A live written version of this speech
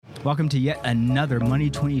Welcome to yet another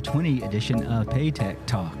Money 2020 edition of Paytech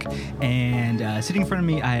Talk. And sitting in front of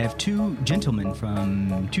me, I have two gentlemen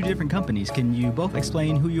from two different companies. Can you both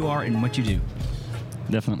explain who you are and what you do?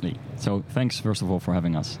 Definitely. So thanks, first of all, for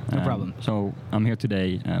having us. No problem. So I'm here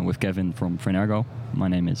today with Kevin from Friso. My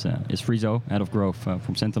name is Friso, Head of Growth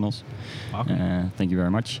from Sentinels. Welcome. Thank you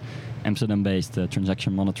very much. Amsterdam-based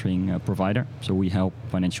transaction monitoring provider. So we help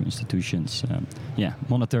financial institutions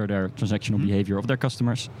monitor their transactional behavior of their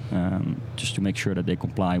customers just to make sure that they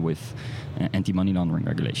comply with anti-money laundering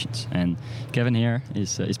regulations. And Kevin here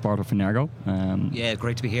is part of Friso.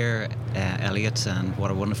 Great to be here, Elliot, and what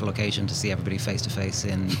a wonderful occasion to see everybody face-to-face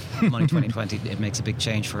in Money 2020. It makes a big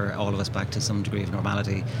change for all of us back to some degree of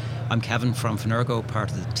normality. I'm Kevin from Friso,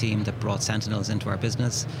 part of the team that brought Sentinels into our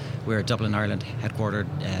business. We're a Dublin, Ireland headquartered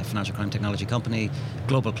financial crime technology company,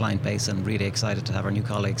 global client base, and really excited to have our new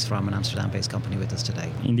colleagues from an Amsterdam-based company with us today.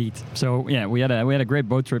 Indeed. So we had a great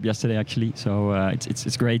boat trip yesterday actually. So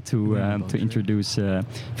it's great to introduce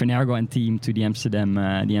Friso and team to the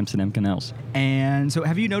Amsterdam canals. And so,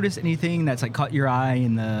 have you noticed anything that's like caught your eye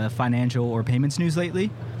in the financial or payments news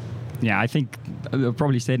lately? Yeah, I think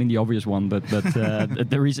probably stating the obvious one, but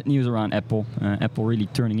the recent news around Apple really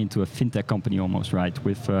turning into a fintech company almost, right?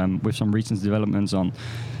 With some recent developments on,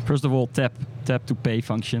 first of all, tap to pay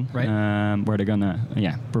function, right. Where they're gonna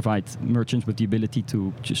provide merchants with the ability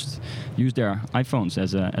to just use their iPhones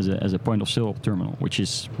as a point of sale terminal, which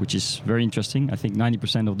is very interesting. I think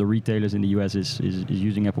 90% of the retailers in the US is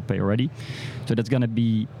using Apple Pay already, so that's gonna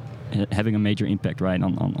be having a major impact, right,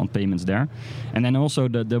 on payments there. And then also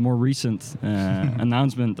the more recent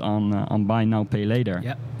announcement on buy now, pay later,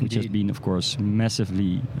 which has been, of course,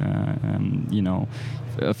 massively,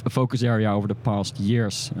 a focus area over the past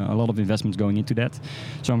years. A lot of investments going into that.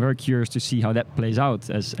 So I'm very curious to see how that plays out,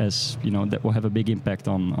 as that will have a big impact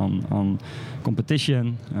on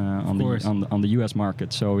competition on the US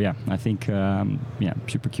market. So I think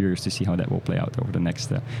super curious to see how that will play out over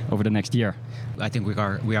the next year. I think we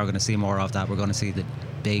are going to see more of that. We're going to see the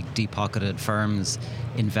big, deep-pocketed firms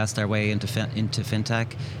invest their way into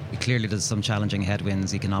fintech. Clearly, there's some challenging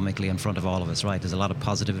headwinds economically in front of all of us, right? There's a lot of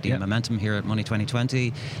positivity and momentum here at Money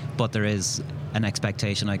 2020, but there is an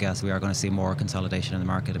expectation, I guess, we are going to see more consolidation in the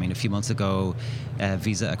market. I mean, a few months ago,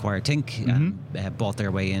 Visa acquired Tink and bought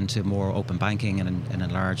their way into more open banking and an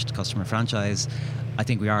enlarged customer franchise. I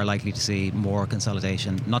think we are likely to see more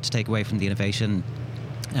consolidation, not to take away from the innovation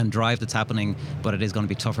and drive that's happening, but it is going to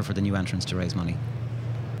be tougher for the new entrants to raise money.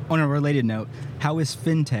 On a related note, how is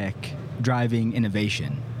fintech driving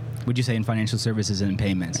innovation, would you say, in financial services and in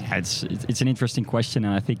payments? Yeah, it's an interesting question,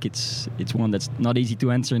 and I think it's one that's not easy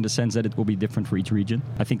to answer in the sense that it will be different for each region.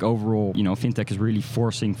 I think overall, fintech is really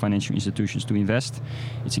forcing financial institutions to invest.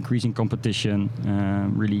 It's increasing competition,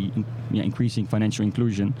 increasing financial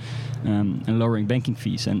inclusion, and lowering banking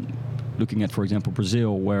fees. And looking at, for example,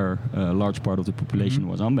 Brazil, where a large part of the population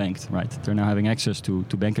was unbanked, right? They're now having access to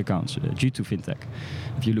bank accounts due to fintech.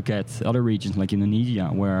 If you look at other regions like Indonesia,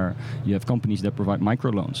 where you have companies that provide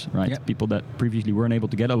microloans, right? Yep. People that previously weren't able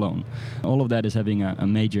to get a loan. All of that is having a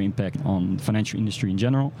major impact on the financial industry in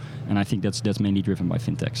general, and I think that's mainly driven by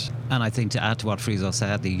fintechs. And I think to add to what Friso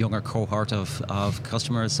said, the younger cohort of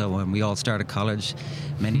customers, so when we all started college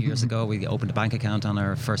many years ago, we opened a bank account on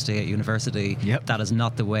our first day at university. Yep. That is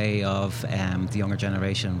not the way of the younger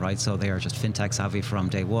generation, right? So they are just fintech savvy from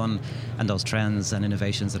day one, and those trends and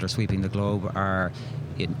innovations that are sweeping the globe are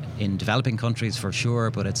in developing countries for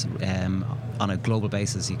sure, but it's on a global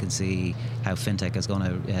basis. You can see how fintech is going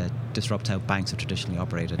to disrupt how banks have traditionally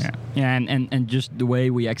operated. And just the way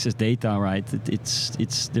we access data, right?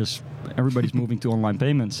 There's everybody's moving to online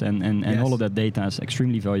payments, and yes. All of that data is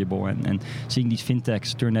extremely valuable, and seeing these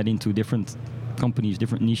fintechs turn that into different companies,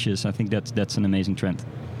 different niches, I think that's an amazing trend.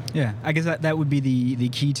 Yeah, I guess that would be the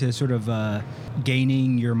key to sort of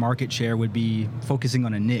gaining your market share, would be focusing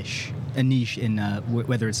on a niche in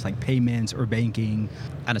whether it's like payments or banking.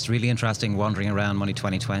 And it's really interesting wandering around Money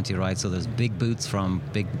 2020, right? So there's big booths from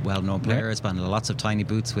big well-known players, but lots of tiny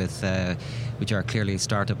booths with which are clearly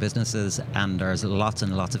startup businesses, and there's lots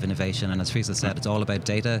and lots of innovation. And as Friso said, it's all about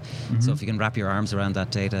data. Mm-hmm. So if you can wrap your arms around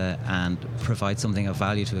that data and provide something of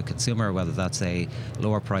value to a consumer, whether that's a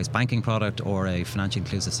lower priced banking product or a financially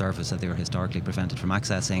inclusive service that they were historically prevented from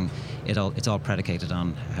accessing, it's all predicated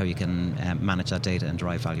on how you can manage that data and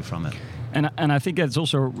derive value from it. And I think that's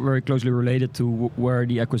also very closely related to where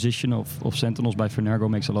the acquisition of Sentinels by Friso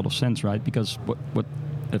makes a lot of sense, right? Because what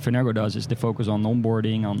Finergo does is they focus on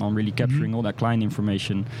onboarding, on really capturing all that client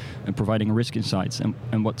information and providing risk insights.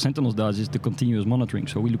 And what Sentinels does is the continuous monitoring.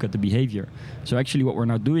 So we look at the behavior. So actually what we're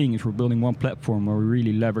now doing is we're building one platform where we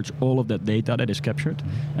really leverage all of that data that is captured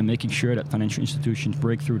and making sure that financial institutions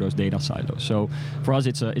break through those data silos. So for us,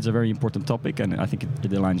 it's a very important topic, and I think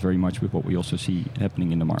it aligns very much with what we also see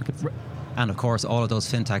happening in the market. And of course, all of those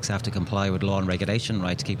fintechs have to comply with law and regulation,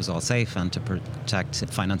 right, to keep us all safe and to protect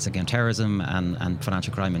financing against terrorism and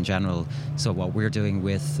financial crime in general. So what we're doing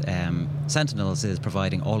with Sentinels is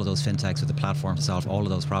providing all of those fintechs with a platform to solve all of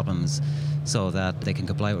those problems so that they can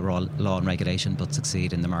comply with law and regulation but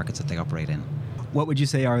succeed in the markets that they operate in. What would you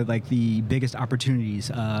say are like the biggest opportunities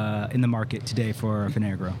in the market today for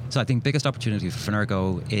Finergo? So I think biggest opportunity for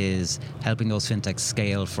Finergo is helping those fintechs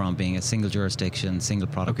scale from being a single jurisdiction, single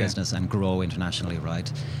product business and grow internationally,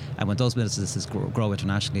 right? And when those businesses grow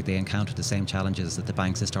internationally, they encounter the same challenges that the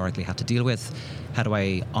banks historically had to deal with. How do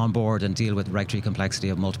I onboard and deal with regulatory complexity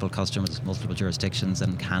of multiple customers, multiple jurisdictions,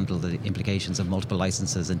 and handle the implications of multiple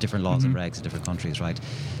licenses and different laws and regs in different countries, right?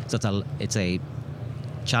 So it's a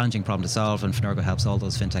challenging problem to solve, and Finergo helps all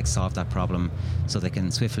those fintechs solve that problem so they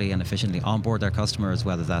can swiftly and efficiently onboard their customers,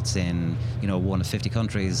 whether that's in one of 50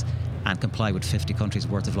 countries, and comply with 50 countries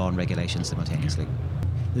worth of law and regulation simultaneously.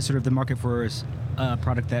 The sort of the market for a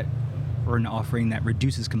product that or an offering that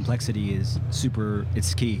reduces complexity is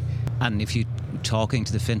it's key. And if you're talking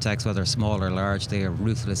to the fintechs, whether small or large, they are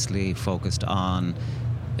ruthlessly focused on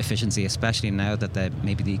efficiency, especially now that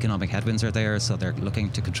maybe the economic headwinds are there, so they're looking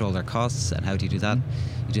to control their costs. And how do you do that?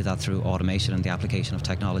 You do that through automation and the application of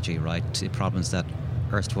technology, right, to problems that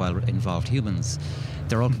erstwhile involved humans.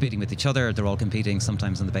 They're all competing with each other, they're all competing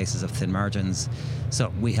sometimes on the basis of thin margins.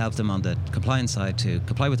 So we help them on the compliance side to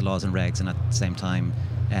comply with the laws and regs and at the same time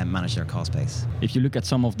manage their cost base. If you look at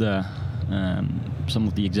some of the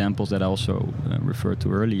examples that I also referred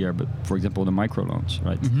to earlier, but for example, the microloans,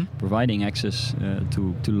 right? Providing access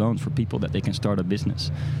to loans for people that they can start a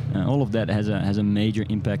business. All of that has a major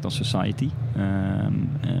impact on society.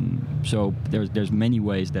 And so there's many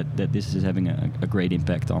ways that this is having a great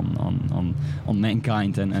impact on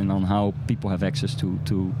mankind and on how people have access to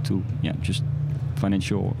just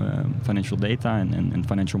financial data and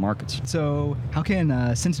financial markets. So how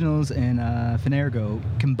can Sentinels and Finergo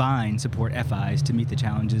combine support FIs to meet the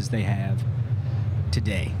challenges they have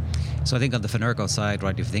today? So I think on the Finergo side,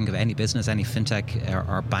 right, if you think of any business, any fintech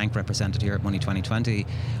or bank represented here at Money 2020,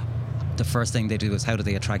 the first thing they do is how do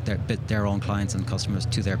they attract their own clients and customers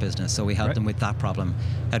to their business. So we help them with that problem.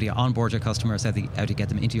 How do you onboard your customers? How do you get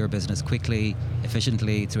them into your business quickly,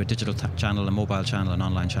 efficiently, through a digital channel, a mobile channel, an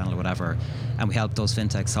online channel, whatever. And we help those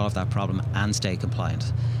fintechs solve that problem and stay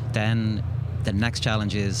compliant. Then the next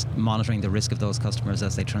challenge is monitoring the risk of those customers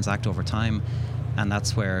as they transact over time. And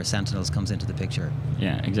that's where Sentinels comes into the picture.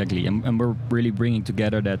 Yeah, exactly. And we're really bringing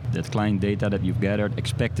together that client data that you've gathered,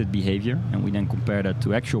 expected behavior, and we then compare that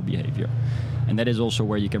to actual behavior. And that is also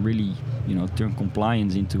where you can really, turn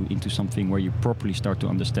compliance into something where you properly start to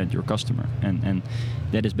understand your customer. And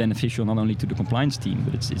that is beneficial not only to the compliance team,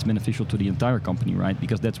 but it's beneficial to the entire company, right?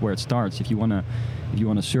 Because that's where it starts. If you want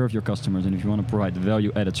to serve your customers and if you want to provide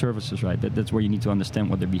value-added services, right, that's where you need to understand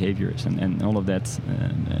what their behavior is. And all of that,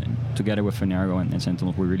 together with Finergo and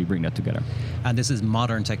Sentinel, we really bring that together. And this is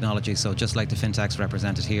modern technology. So just like the fintechs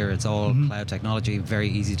represented here, it's all cloud technology, very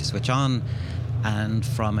easy to switch on. And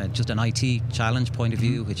from just an IT challenge point of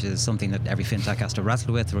view, which is something that every fintech has to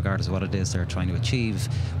wrestle with, regardless of what it is they're trying to achieve,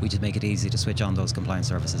 we just make it easy to switch on those compliance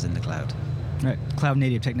services in the cloud. Right, cloud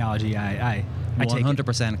native technology. I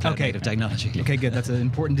 100% cloud native technology. Okay, good. That's an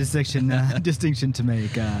important distinction to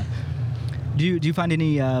make. Do you find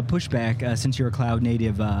any pushback since you're a cloud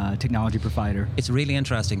native technology provider? It's really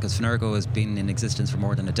interesting because Finergo has been in existence for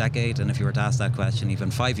more than a decade, and if you were to ask that question even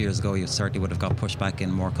 5 years ago, you certainly would have got pushback in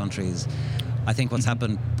more countries. I think what's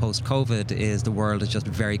happened post-COVID is the world is just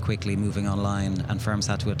very quickly moving online, and firms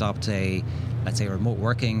had to adopt a remote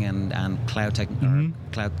working and cloud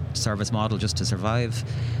cloud service model just to survive,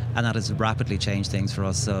 and that has rapidly changed things for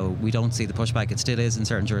us. So we don't see the pushback. It still is in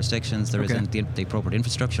certain jurisdictions. There isn't the appropriate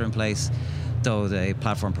infrastructure in place, though the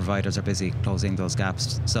platform providers are busy closing those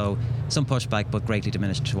gaps. So some pushback, but greatly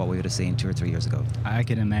diminished to what we would have seen 2 or 3 years ago. I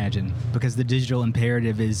can imagine, because the digital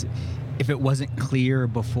imperative is if it wasn't clear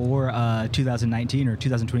before 2019 or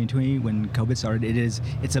 2020 when COVID started,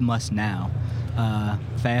 it's a must now.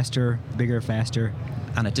 Faster, bigger, faster.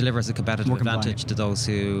 And it delivers a competitive advantage to those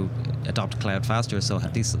who adopt cloud faster. So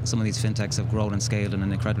some of these fintechs have grown and scaled in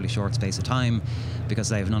an incredibly short space of time because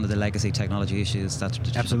they have none of the legacy technology issues that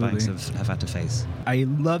traditional banks have had to face. I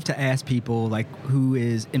love to ask people like who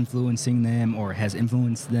is influencing them or has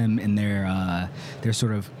influenced them in their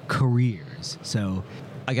sort of careers. So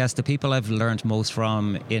I guess the people I've learned most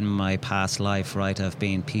from in my past life, right, have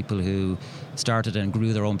been people who started and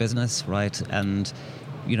grew their own business, right, and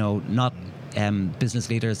not business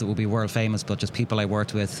leaders that will be world famous, but just people I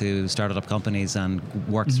worked with who started up companies and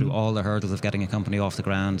worked through all the hurdles of getting a company off the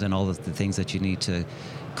ground and all of the things that you need to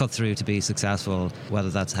cut through to be successful,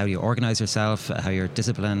 whether that's how you organize yourself, how you're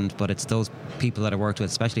disciplined. But it's those people that I worked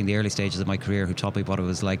with, especially in the early stages of my career, who taught me what it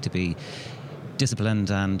was like to be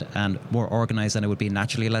disciplined and more organized than it would be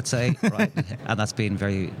naturally, let's say, right? And that's been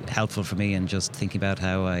very helpful for me in just thinking about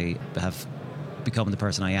how I have become the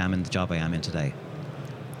person I am in the job I am in today.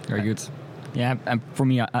 Very good. Yeah, and for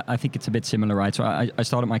me, I think it's a bit similar, right? So I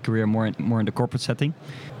started my career more in the corporate setting.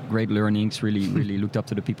 Great learnings, really looked up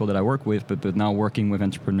to the people that I work with, but now working with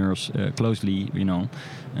entrepreneurs closely,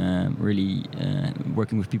 really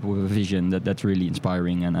working with people with a vision that's really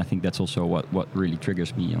inspiring, and I think that's also what really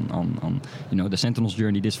triggers me on the Sentinels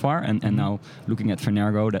journey this far, and now looking at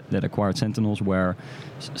Fenergo that acquired Sentinels, where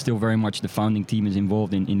still very much the founding team is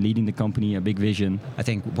involved in leading the company, a big vision. I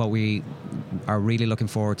think what we are really looking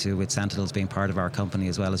forward to with Sentinels being part of our company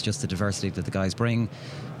as well is just the diversity that the guys bring.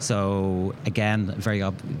 So again,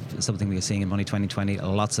 something we are seeing in Money 2020,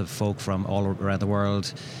 lots of folk from all around the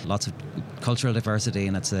world, lots of cultural diversity,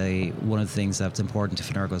 and it's one of the things that's important to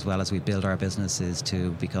Fenergo as well as we build our business is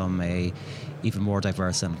to become a even more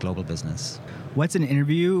diverse and global business. What's an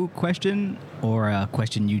interview question or a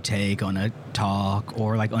question you take on a talk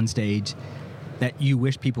or like on stage that you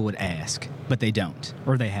wish people would ask, but they don't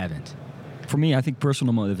or they haven't? For me, I think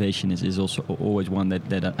personal motivation is also always one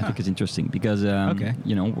that I think is interesting because,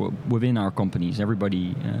 within our companies,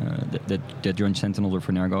 everybody that joins Sentinels or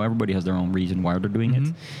Fenergo, everybody has their own reason why they're doing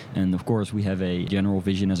it. And of course, we have a general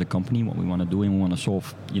vision as a company, what we want to do, and we want to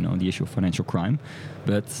solve, the issue of financial crime.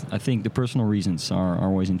 But I think the personal reasons are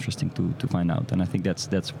always interesting to find out. And I think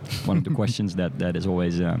that's one of the questions that is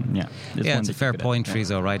always, it's a fair point,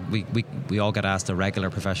 Friso, right? We all get asked the regular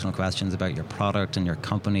professional questions about your product and your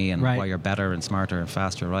company and why you're better and smarter and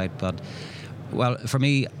faster, right? But, well, for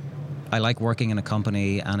me, I like working in a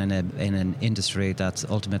company and in an industry that's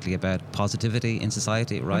ultimately about positivity in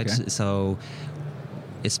society, right? Okay. So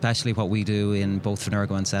especially what we do in both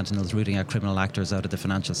Fenergo and Sentinels, rooting out criminal actors out of the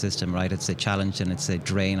financial system, right? It's a challenge and it's a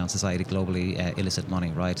drain on society globally, illicit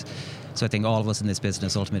money, right? So I think all of us in this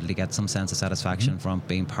business ultimately get some sense of satisfaction from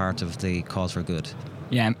being part of the cause for good.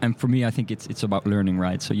 Yeah, and for me, I think it's about learning,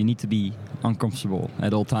 right? So you need to be uncomfortable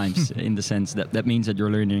at all times in the sense that means that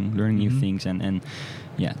you're learning new things. And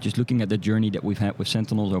just looking at the journey that we've had with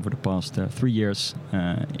Sentinels over the past 3 years,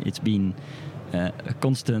 it's been a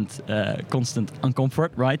constant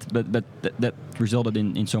uncomfort, right? But that resulted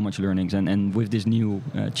in so much learnings. And with this new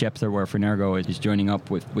chapter where Fenergo is joining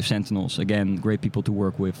up with Sentinels, again, great people to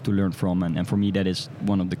work with, to learn from. And for me, that is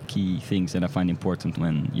one of the key things that I find important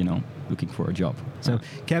when, looking for a job. So,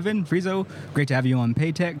 Kevin, Friso, great to have you on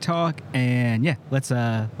PayTech Talk. And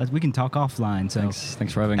we can talk offline. So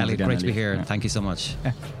thanks for having us again. Great to be here. Yeah. Thank you so much.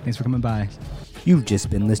 Yeah, thanks for coming by. You've just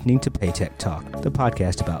been listening to PayTech Talk, the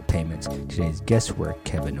podcast about payments. Today's guests were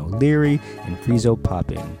Kevin O'Leary and Friso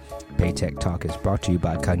Paping. PayTech Talk is brought to you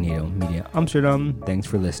by Cognito Media Amsterdam. Thanks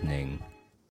for listening.